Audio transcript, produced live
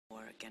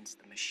against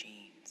the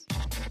machines.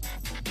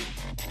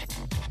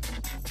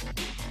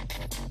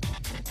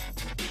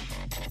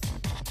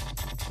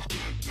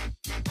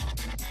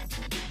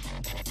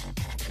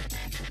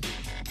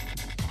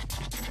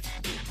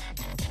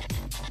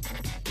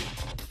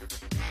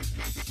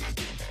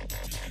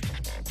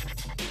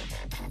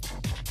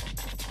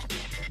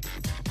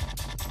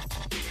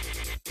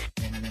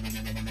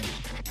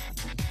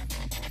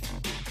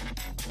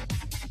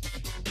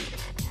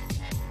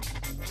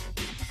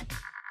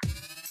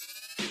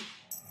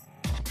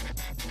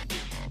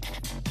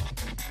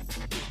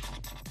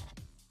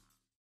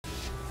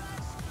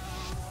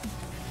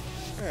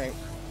 Alright,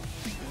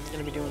 I'm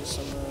gonna be doing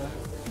some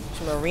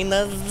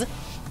arenas,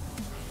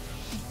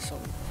 some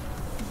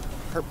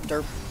herp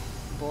derp,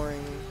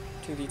 boring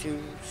 2v2s, you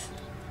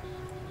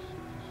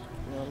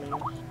know what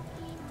I mean?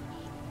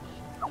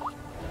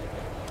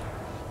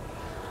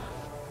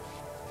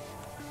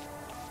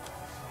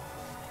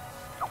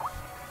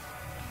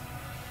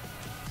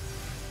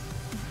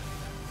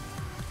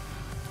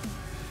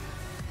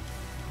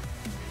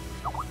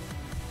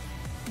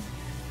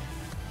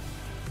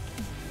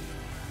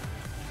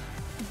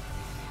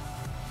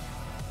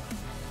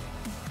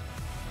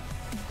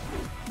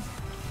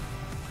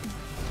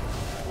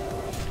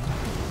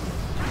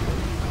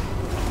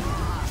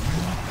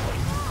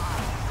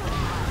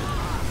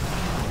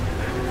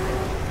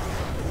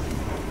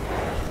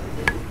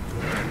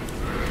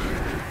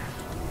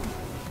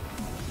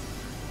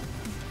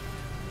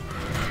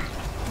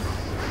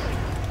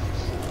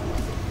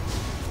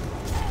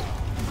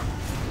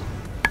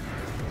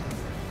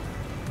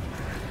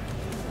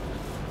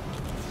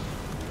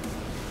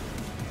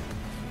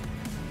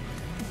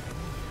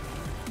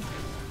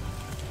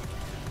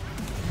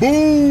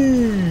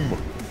 Boom!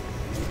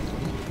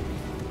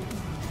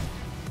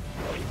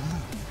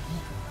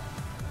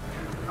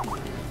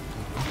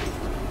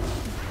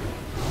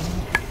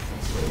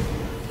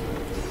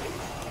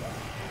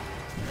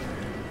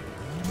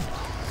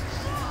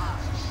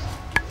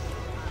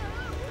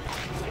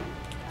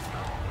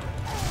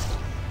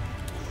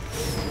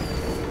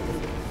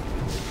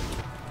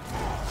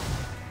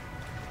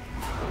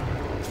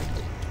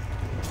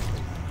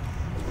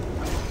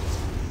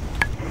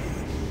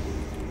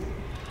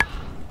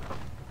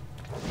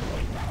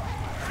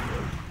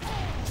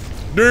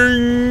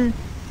 Ding!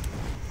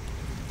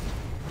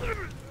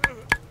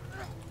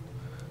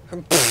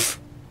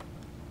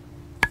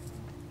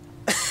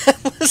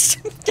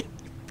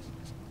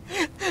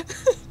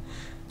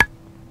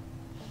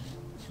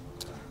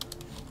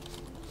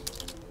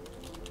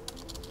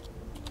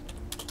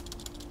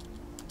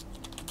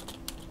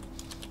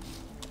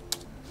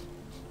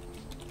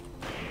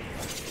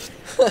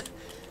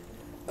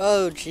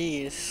 Oh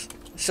jeez.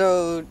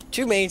 So,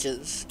 two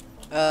mages.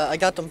 I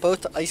got them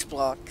both to ice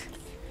block.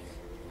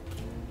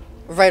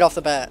 Right off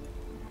the bat.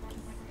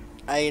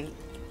 I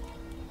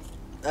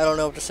don't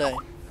know what to say.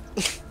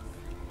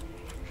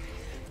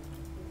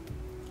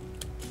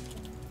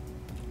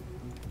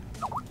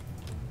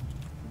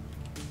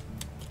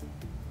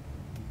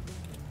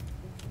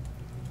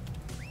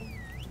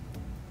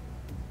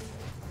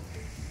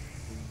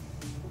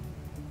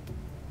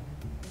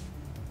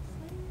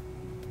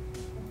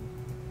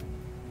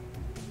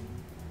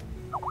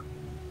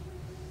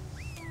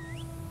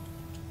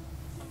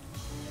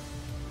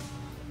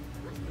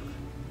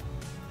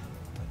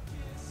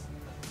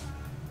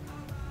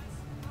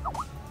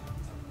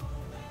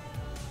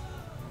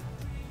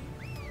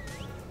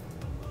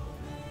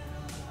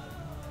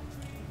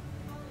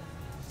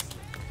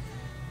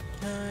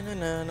 Na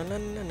na na na na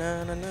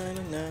na na na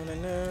na na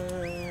na.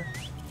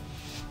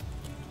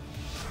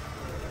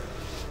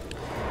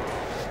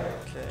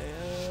 Okay,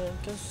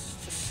 guess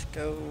just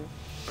go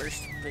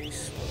burst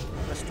base,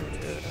 Western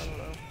good, I don't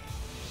know.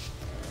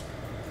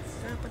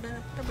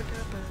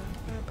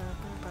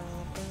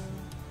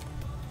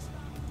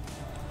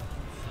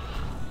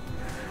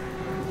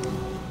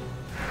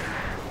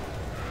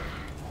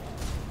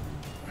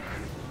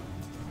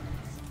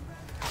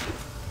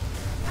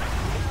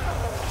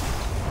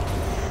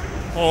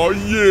 Oh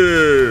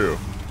yeah!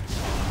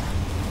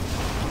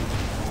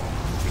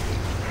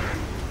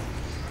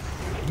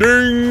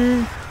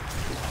 Ding!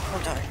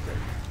 One time.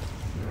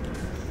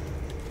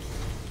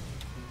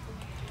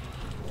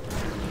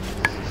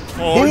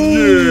 Oh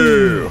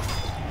yeah!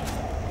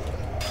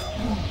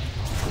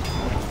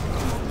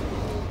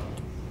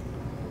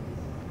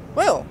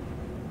 Well,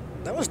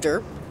 that was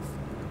derp.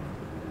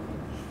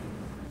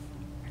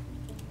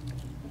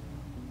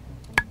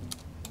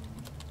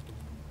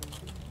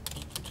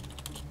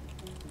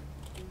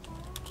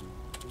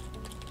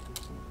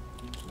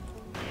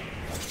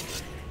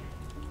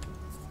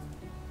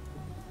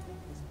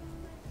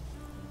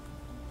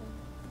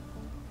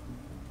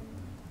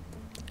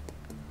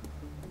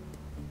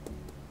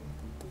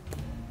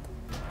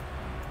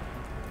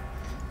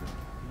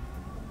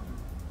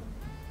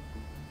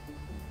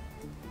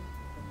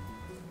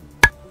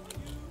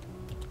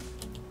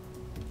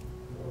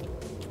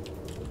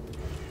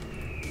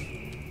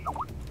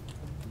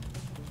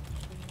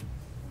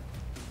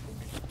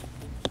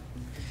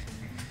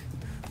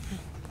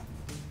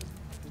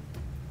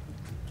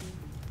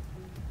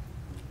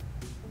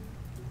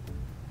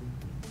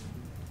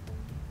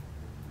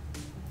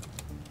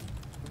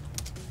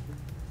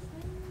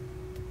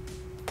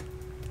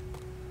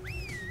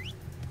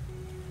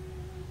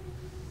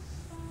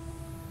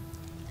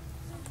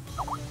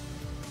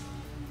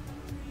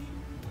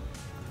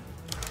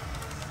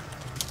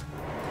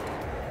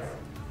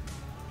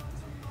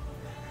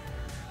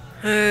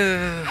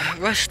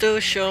 Resto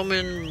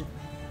Shaman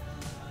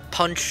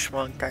Punch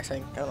Monk, I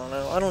think. I don't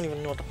know. I don't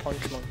even know what the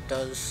Punch Monk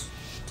does.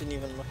 Didn't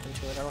even look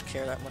into it. I don't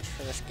care that much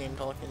for this game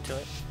to look into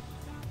it.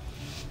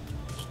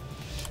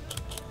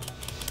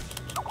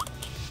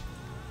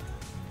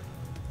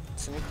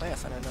 It's a new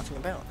class I know nothing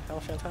about. How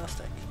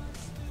fantastic.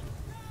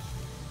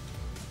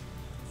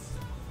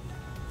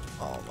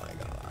 Oh my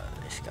god,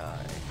 this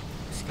guy's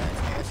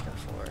asking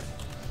for it.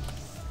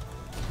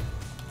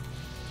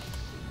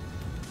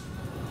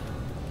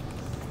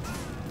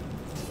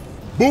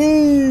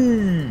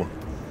 Boom!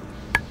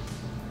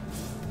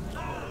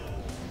 Oh,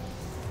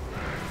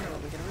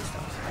 we get a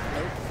restart.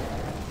 Nope.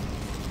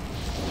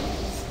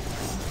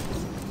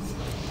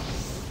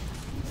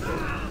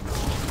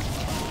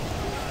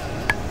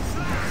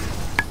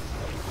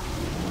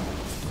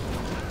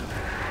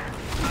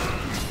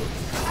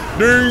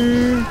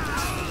 Ding!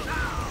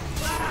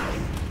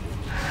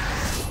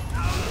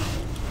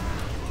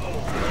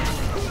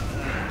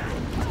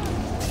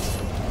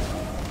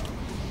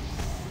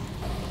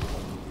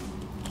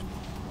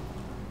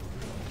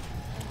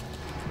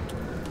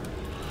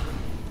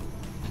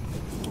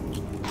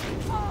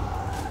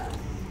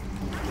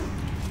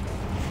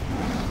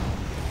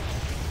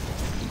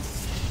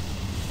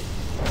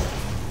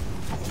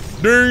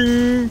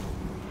 Ding!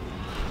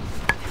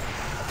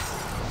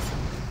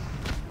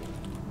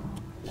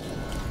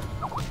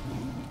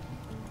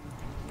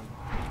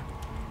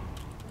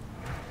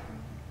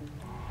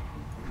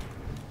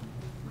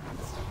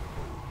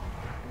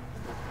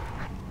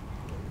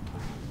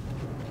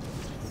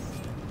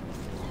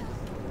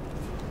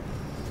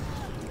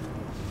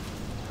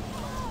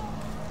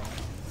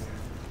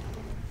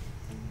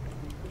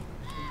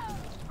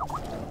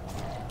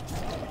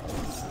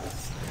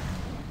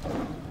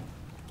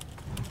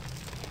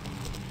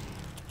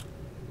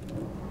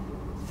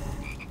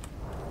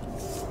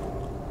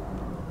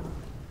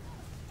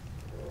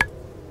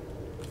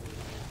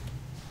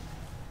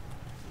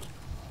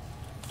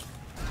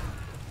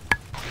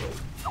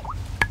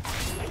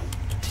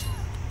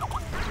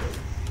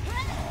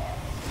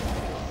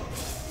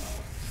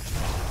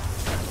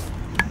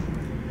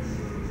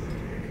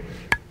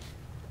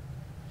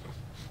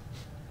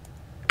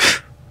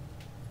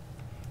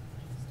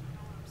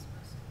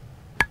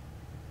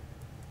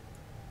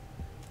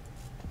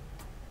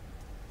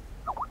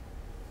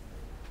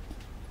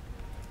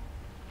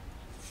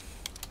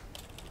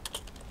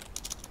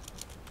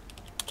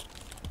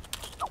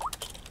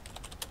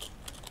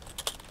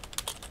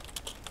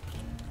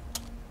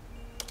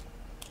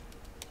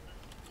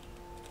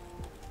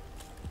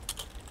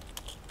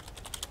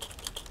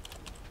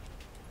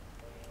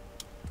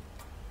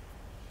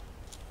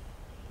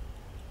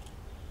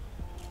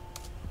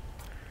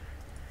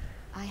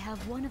 I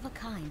have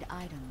one-of-a-kind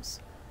items.